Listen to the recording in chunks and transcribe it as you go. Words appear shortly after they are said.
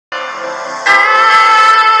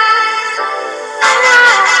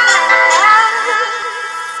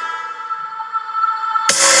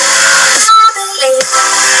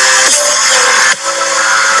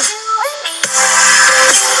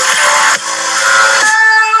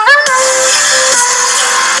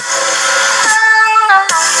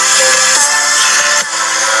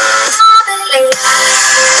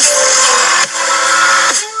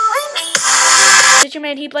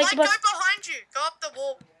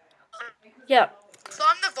Yeah.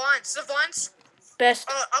 Climb the vines. The vines. Best.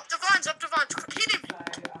 Up the vines. Up the vines. Hit him.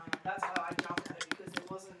 So that's why I jumped at it, because there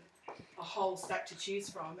wasn't a whole stack to choose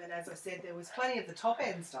from, and as I said, there was plenty of the top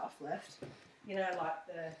end stuff left. You know, like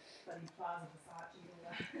the bloody Plaza Versace, all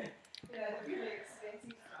that. You know, the really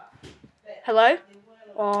expensive stuff. But, Hello? there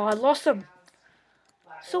were a Oh, lot I lost them.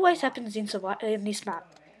 like, This always happens in this map.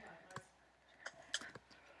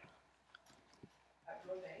 at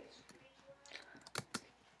Raw Beach.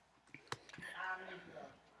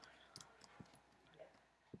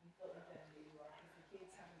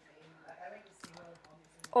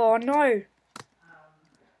 Oh no.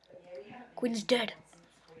 Quinn's dead.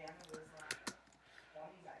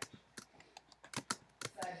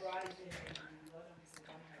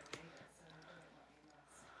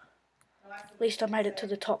 At least I made it to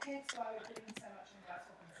the top.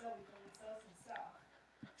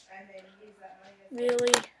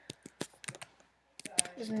 Really?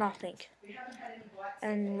 There's nothing.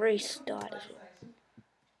 And Reese died as well.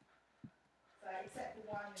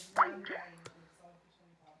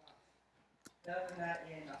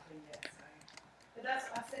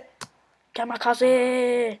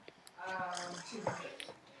 Kamikaze!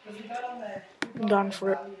 I'm done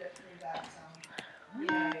for it.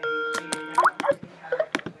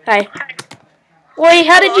 Hey. Wait,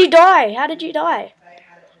 how did you die? How did you die?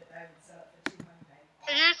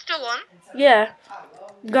 Are you still on? Yeah.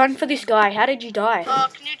 I'm going for this guy. How did you die?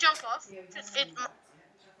 Can you jump off?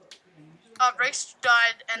 Reese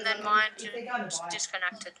died and then mine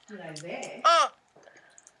disconnected. Oh!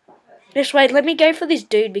 Just wait, let me go for this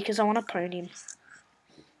dude because I want to pwn him.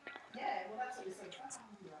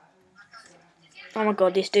 Oh my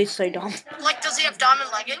god, this dude's so dumb. Like, does he have diamond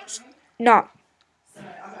leggings? No.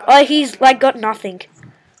 Oh, he's like got nothing.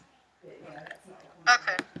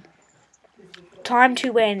 Okay. Time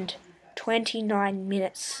to end. 29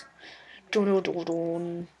 minutes.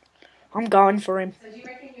 Dun-dun-dun-dun. I'm going for him.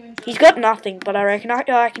 He's got nothing, but I reckon I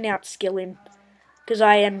can outskill him. Because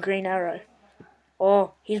I am Green Arrow.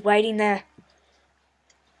 Oh, he's waiting there.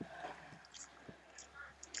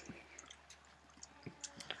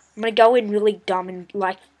 I'm gonna go in really dumb and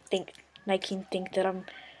like make him think that I'm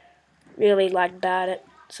really like bad at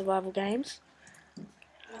survival games.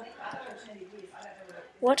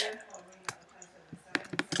 What?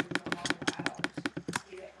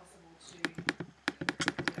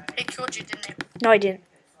 He killed you, didn't he? No, I didn't.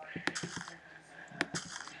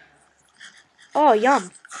 Oh,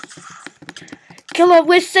 yum. Killa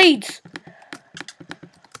with seeds.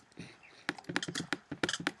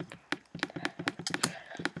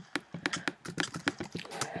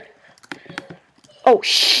 Oh,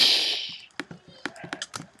 shh.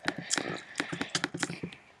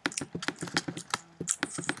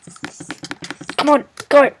 Come on,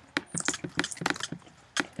 go.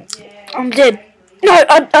 I'm dead. No,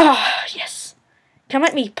 yes. Come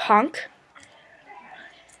at me, punk.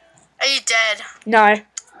 Are you dead? No,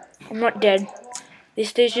 I'm not dead.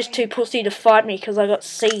 This dude's just too pussy to fight me because I got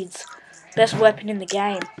seeds. Best weapon in the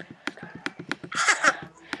game.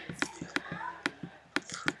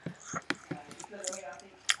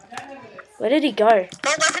 Where did he go?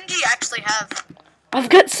 What weapon do you actually have? I've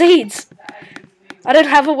got seeds. I don't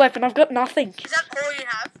have a weapon. I've got nothing. Is that all you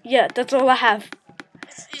have? Yeah, that's all I have. Are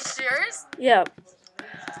you serious? Yeah.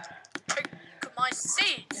 Take my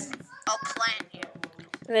seeds. I'll plant you.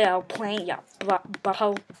 Yeah, I'll plant ya,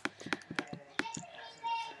 butthole.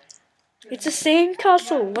 It's a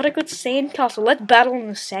sandcastle. What a good sandcastle. Let's battle in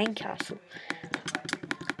the sandcastle.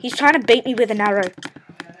 He's trying to beat me with an arrow.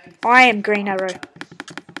 I am Green Arrow.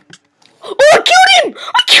 Oh, I killed him!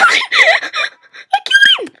 I killed him! I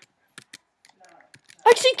killed him! I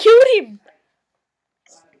actually killed him!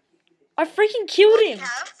 I freaking killed him!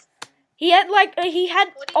 He had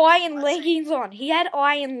iron leggings on. He had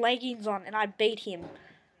iron leggings on, and I beat him.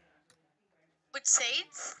 With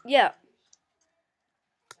seeds? Yeah.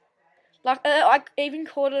 Like I even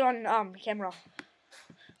caught it on camera.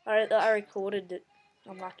 I recorded it.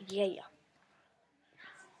 I'm like, yeah.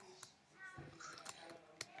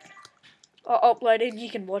 I'll upload it and you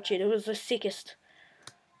can watch it. It was the sickest.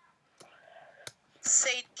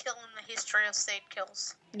 Seed kill in the history of seed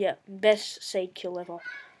kills. Yeah, best seed kill ever.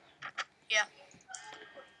 Yeah.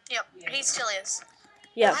 Yep, he still is.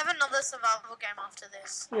 Yeah. We'll have another survival game after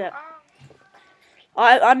this. Yeah.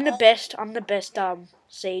 I'm the best. I'm the best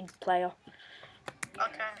seed player.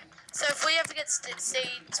 Okay. So if we ever get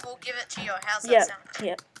seeds, we'll give it to you. How's that Yeah. sound?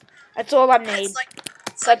 Yeah. That's all I need.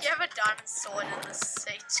 It's like you have a diamond sword and the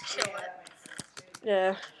seeds kill it.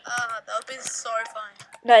 Yeah. That would be so fun.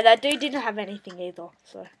 No, that dude didn't have anything either.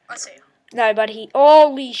 So. I see. No, but he.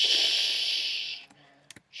 Holy shh.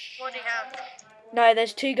 What do you have? No,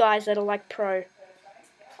 there's 2 guys that are like pro.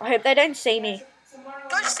 I hope they don't see me.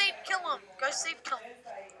 Go seed kill him. Go seed kill him.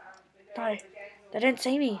 No, they don't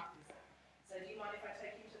see me.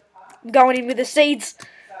 I'm going in with the seeds.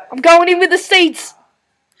 I'm going in with the seeds.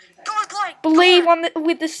 Go Blake. Believe go.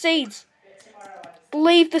 with the seeds.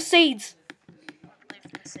 Believe the seeds. Believe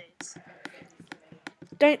in the seeds.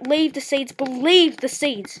 Don't leave the seeds. Believe the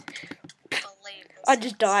seeds. Believe the I seeds.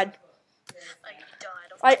 just died. Like you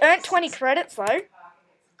died. I earned 20 credits though. I believed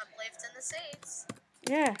in the seeds.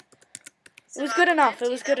 Yeah. So It was I good enough. believed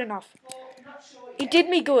It was you good then. enough. It did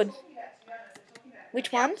me good. Which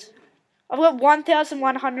Yeah. ones? I've got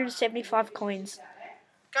 1,175 coins.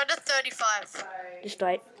 Go to 35. Just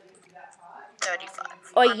wait. 35.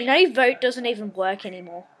 Oh, I you mean, know vote doesn't even work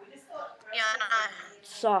anymore. Yeah, I know.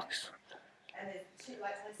 Sucks.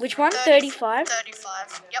 Which one? 35?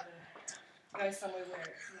 35. Yep. Go somewhere where it's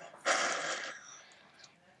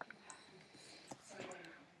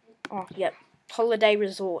not. Oh, yep. Holiday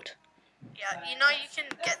resort. Yeah, you know you can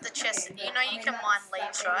get the chest. You know you can mine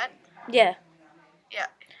leaves, right? Yeah. Yeah.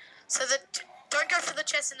 So don't go for the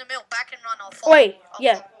chest in the middle. Back and run. I'll follow. Oi,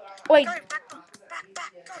 yeah. Oi. Go back. Go.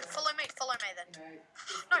 Follow me then.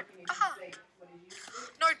 No. Aha.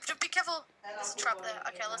 No. Be careful. There's a trap there.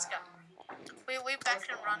 Okay, let's go. We back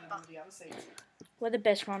and run. We're the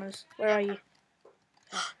best runners. Where are you?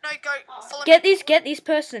 No, go. Follow Get me. this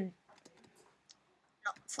person.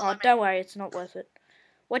 No, follow Oh, me. don't worry, it's not worth it.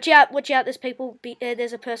 Watch out, there's people,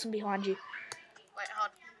 there's a person behind you. Wait,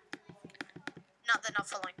 hold. No, they're not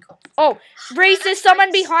following. Cool. Oh, Reese, No, there's that's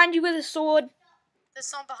someone Reese. behind you with a sword. There's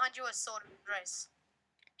someone behind you with a sword and race.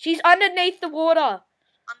 She's underneath the water.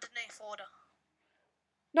 Underneath water.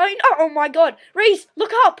 No, oh my god. Reese,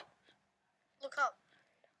 look up. Look up.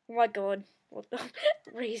 Oh my god. What the?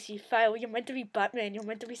 Reese, you fail. You're meant to be Batman. You're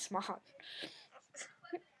meant to be smart. Nah.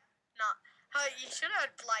 You should have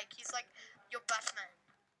heard Blake. He's like, you're Batman.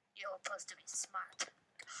 You're supposed to be smart.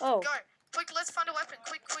 Oh. Go. Quick, let's find a weapon.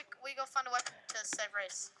 Quick. We gotta find a weapon to save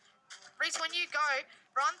Reese. Reese, when you go,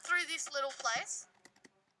 run through this little place.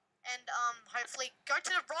 And, hopefully, go to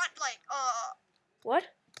the right, Blake.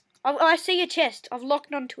 What? I see a chest. I've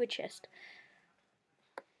locked onto a chest.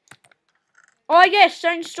 Oh, yes,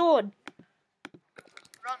 stone sword.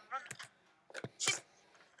 Run. She's...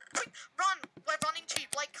 Quick, run. We're running to you.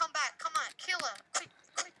 Blake, come back. Come on. Kill her. Quick.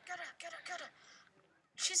 Get her.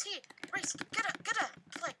 She's here. Reese, get her.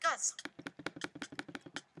 Blake, guys.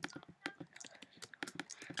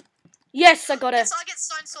 Yes, I got her. Yes, I get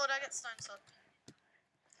stone sword.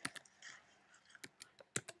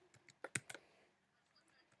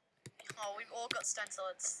 Oh, we've all got stone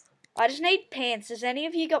swords. I just need pants. Has any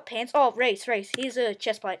of you got pants? Oh, Reese, here's a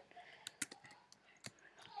chest plate.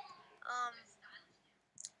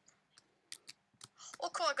 Oh,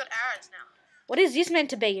 cool, I got arrows now. What is this meant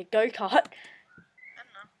to be? A go-kart? I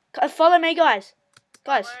don't know. Follow me, guys.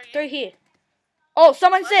 Guys, Where are you? through here. Oh,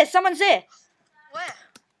 someone's What? there. Where?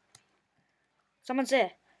 Someone's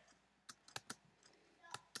there.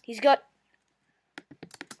 He's got...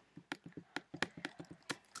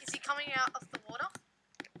 Is he coming out of the water?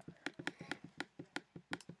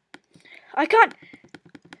 I can't...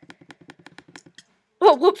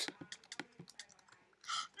 Oh, whoops.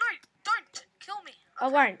 No, don't kill me. I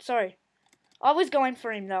won't, sorry. I was going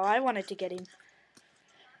for him, though. I wanted to get him.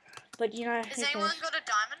 But, you know... Has anyone got a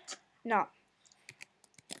diamond? No.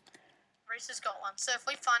 Reese has got one. So if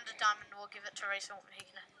we find a diamond, we'll give it to Reese and he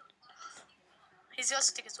can... He's got a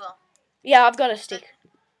stick as well. Yeah, I've got a stick.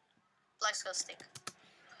 Blake's got a stick.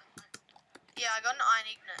 Yeah, I got an iron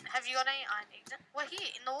ignite. Have you got any iron ignite? We're here,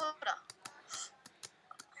 in the water.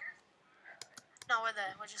 No, we're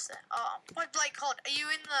there. We're just there. Oh, wait, Blake, hold. Are you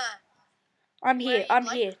in the... I'm Where here. are you, I'm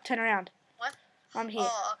Blake? here. Turn around. What? I'm here.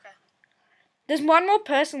 Oh, okay. There's one more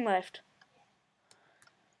person left.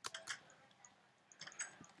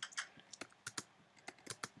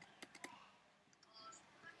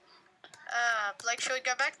 Blake, should we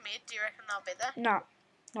go back mid? Do you reckon they'll be there? No,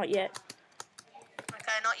 not yet.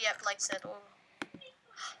 Okay, not yet, Blake said. Oh.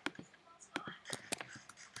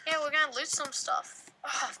 Yeah, we're gonna loot some stuff.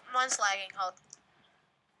 Oh, mine's lagging, hold.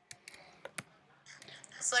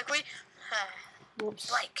 It's like we... Whoops.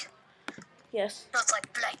 Blake. Yes. No, it's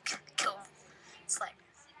like Blake. Cool. It's like...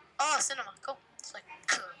 Oh, cinema. Cool. It's like...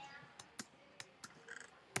 Cool.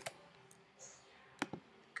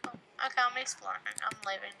 Cool. Okay, I'm exploring. I'm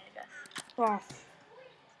leaving you guys. Oh.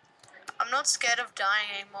 I'm not scared of dying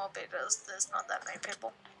anymore because there's not that many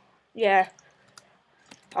people. Yeah.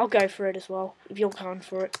 I'll go for it as well, if you're going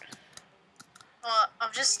for it. Well,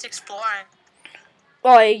 I'm just exploring.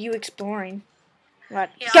 Oh, are you exploring? Right.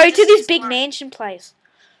 Yeah, Go I'm to just this big exploring. mansion place.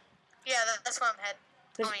 Yeah, that's where I'm heading.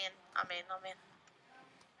 This- I'm in.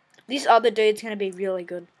 This other dude's gonna be really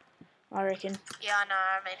good, I reckon. Yeah, I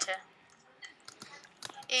know, me too.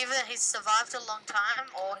 Either he's survived a long time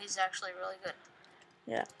or he's actually really good.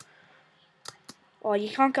 Yeah. Oh, you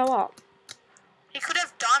can't go up. He could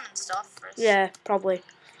have diamond stuff for us. Yeah, probably.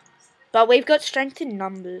 But we've got strength in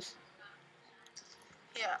numbers.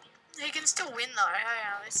 Yeah. He can still win though.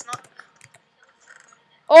 Yeah, it's not.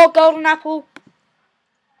 Oh, golden apple.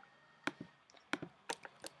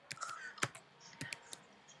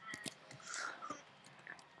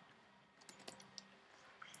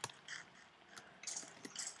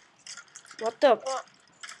 What the? Well,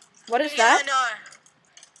 What is yeah, that? I know.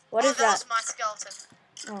 What is that that? was my skeleton.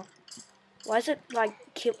 Oh. Why is it like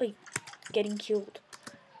getting killed?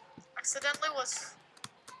 Accidentally was.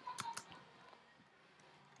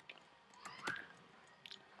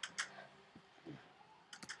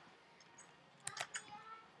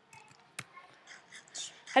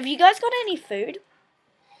 Have you guys got any food?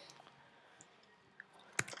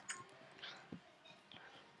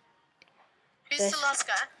 Who's Yes. the last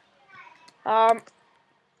guy?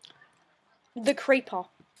 The creeper.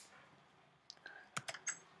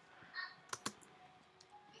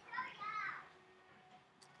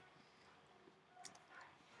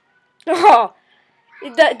 Oh,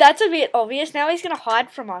 that's a bit obvious. Now he's gonna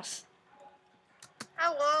hide from us.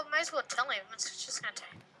 Oh well, may as well tell him. It's just gonna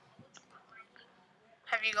take.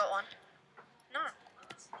 Have you got one? No.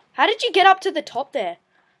 How did you get up to the top there?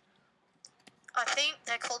 I think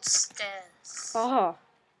they're called stairs. Oh.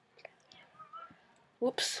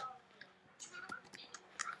 Whoops.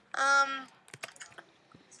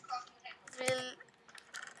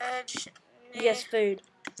 Village. Yes, food.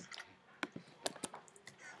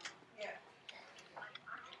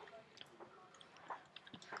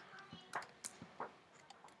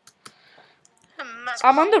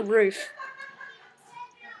 I'm on the roof.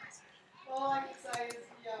 All I can say is,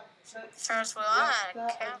 yeah. First of all,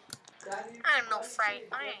 I'm no afraid.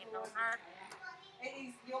 I ain't no nerd.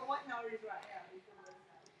 Your white nose is right now.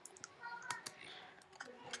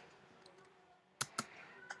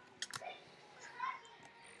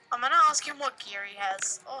 I'm gonna ask him what gear he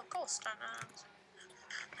has. Oh, of course, don't know.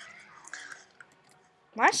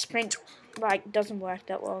 My sprint doesn't work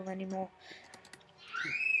that well anymore.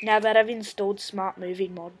 Now that I've installed smart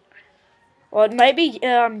moving mod. Or maybe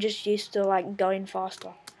I'm just used to going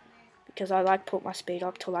faster. Because I put my speed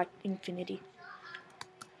up to infinity.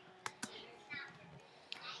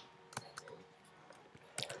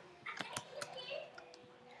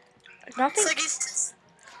 Nothing. It's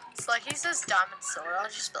like he says diamond sword. I'll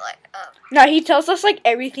just be like, oh. No, he tells us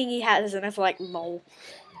everything he has and it's lol.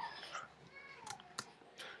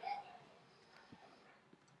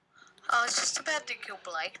 I was just about to kill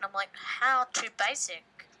Blake and I'm like, how too basic.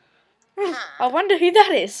 I wonder who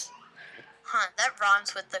that is. That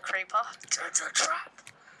rhymes with the creeper. Trap.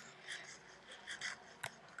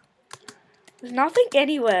 There's nothing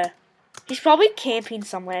anywhere. He's probably camping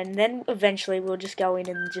somewhere and then eventually we'll just go in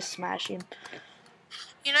and just smash him.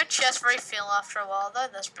 You know chests refill after a while though?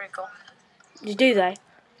 That's pretty cool. Do they?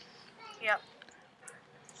 Yep.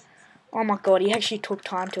 Oh my god, he actually took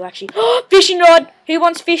time to fishing rod! Who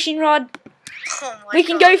wants fishing rod? Oh my We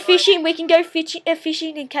can God, go fishing, we can go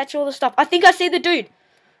fishing and catch all the stuff. I think I see the dude.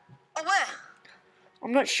 Oh, where?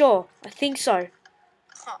 I'm not sure. I think so.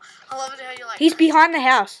 Oh, I love it how you He's behind the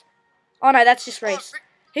house. Oh no, that's just Reese.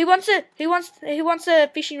 Who wants a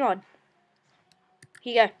fishing rod?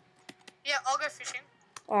 Here you go. Yeah, I'll go fishing.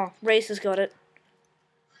 Oh, Reese has got it.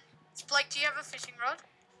 Blake, do you have a fishing rod?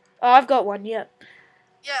 Oh, I've got one, yeah.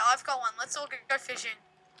 Yeah, I've got one. Let's all go fishing.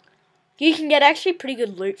 You can get actually pretty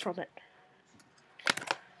good loot from it.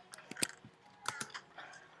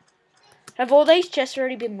 Have all these chests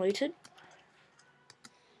already been looted?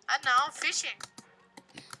 I don't know, I'm fishing.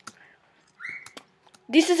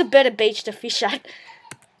 This is a better beach to fish at.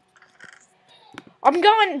 I'm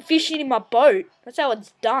going fishing in my boat. That's how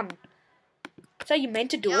it's done. That's how you're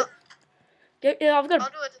meant to do it. Yeah, I'll do it.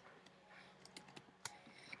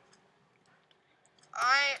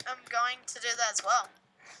 I am going to do that as well.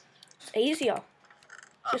 It's easier.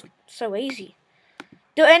 Oh. Just so easy.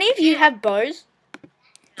 Do any of you have bows?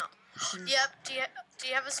 No. Yep. Do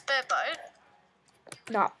you have a spare boat?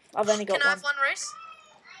 No, I've only got Can I one. have one, Reese?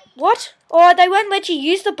 What? Oh, they won't let you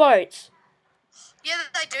use the boats. Yeah,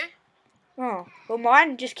 they do. Oh, well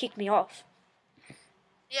mine just kicked me off.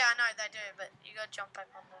 Yeah, I know they do, but you gotta jump back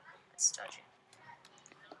on them. It's dodgy.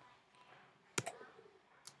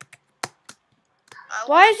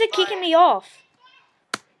 Why is it kicking me off?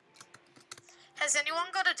 Has anyone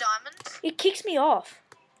got a diamond? It kicks me off.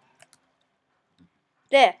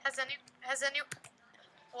 There. Has any?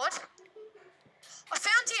 What? I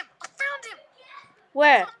found him. I found him.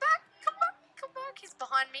 Where? Come back. Come back. Come back. He's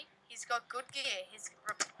behind me. He's got good gear.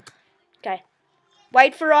 Okay.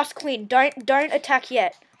 Wait for us, Quinn. Don't attack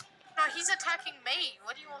yet. No, he's attacking me.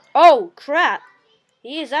 What do you want? Oh, crap.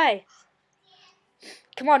 He is, eh?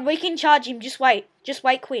 Come on, we can charge him. Just wait. Just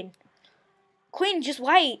wait, Quinn. Quinn, just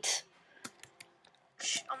wait.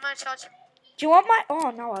 Shh, I'm gonna charge him. Do you want my...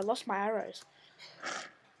 Oh, no, I lost my arrows.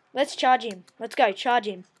 Let's charge him. Let's go. Charge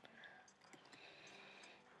him.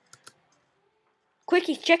 Quick,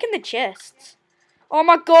 he's checking the chests. Oh,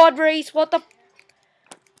 my God, Reese. What the...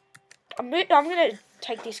 I'm going to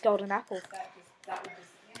take this golden apple.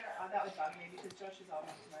 That would bug me because Josh is old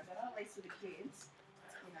enough to know better, at least with the kids,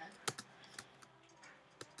 you know.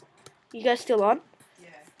 You guys still on? Yeah.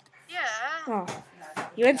 Yeah. Oh, No,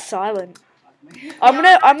 you went silent. bug me.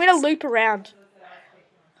 I'm gonna loop around.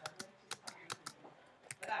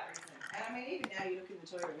 For that reason. And I mean, even now you look in the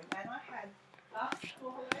toy room, and I had last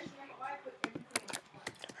school holidays, I put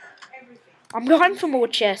everything. I'm going for more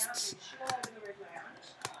chests.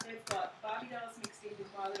 They've got Barbie dolls mixed in with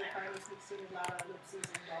My Little Ponies mixed in with Lava, Lipsies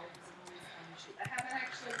and Dolls and all this kind of shit. They haven't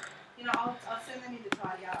actually, you know, I'll send them in to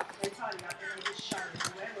tidy up. They tidy up and they just show it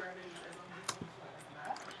everywhere, wherever it is, as long as it's on the floor, it doesn't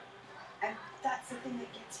matter. And that's the thing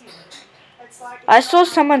that gets him. It's like, I saw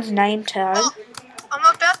someone's name tag. Oh,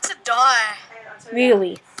 I'm about to die.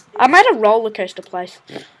 Really? I'm at a roller coaster place.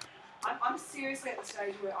 I'm seriously at the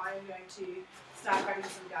stage where I am going to start grabbing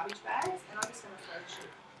some garbage bags and I'm just going to throw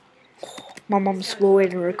shit. My mum's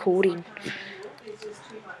already recording. There's just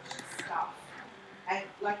too much stuff. And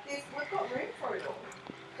like we've got room for it all.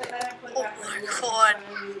 But they don't put it back on the God.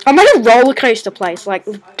 I'm at a roller coaster place, like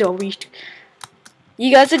Dolly.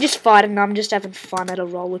 You guys are just fighting and I'm just having fun at a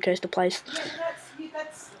roller coaster place. Yeah,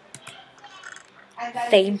 that's and that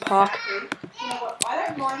Theme is park. exactly, you know what, I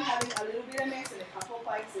don't mind having a little bit of mess in a couple of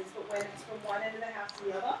places, but when it's from one end of the house to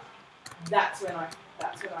the other, that's when I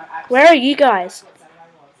actually... Where are you guys? That's what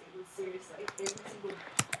Saturday was. It was seriously every single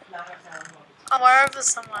night now I'm wherever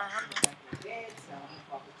somewhere.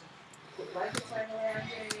 put blankets around around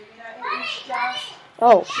you, you know, it was just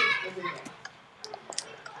Oh. shit everywhere.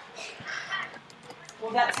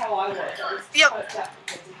 Well, that's how I was. I was Yep. coked up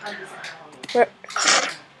because it 100% how I was. Where?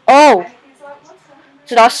 Oh. And he's like, what's happening?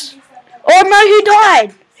 Is it us? Oh no, who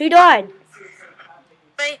died? Who died?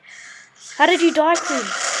 Me. How did you die, Quinn?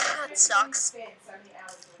 That sucks.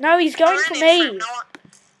 No, he's going I for ran in me. no one.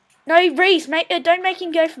 No, Reese, don't make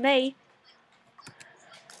him go for me.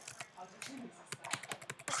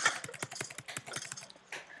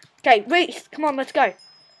 Okay, Reese, come on, let's go.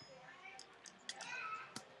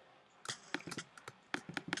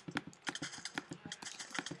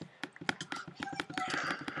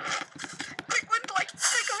 Quick, win, Blake.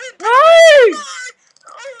 Go in. No!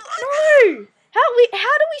 Oh, No!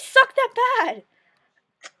 How do we suck that bad?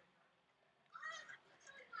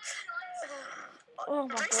 Oh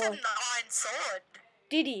my Reese God. had an iron sword.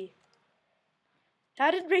 Did he?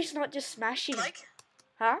 How did Reese not just smash him? Like,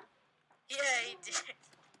 Huh? yeah, he did.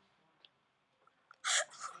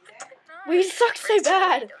 We suck so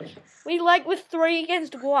bad. We with 3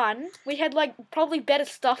 against 1. We had probably better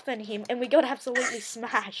stuff than him, and we got absolutely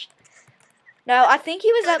smashed. No, I think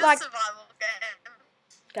he was at Survival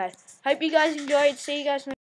game. Okay. Hope you guys enjoyed. See you guys next.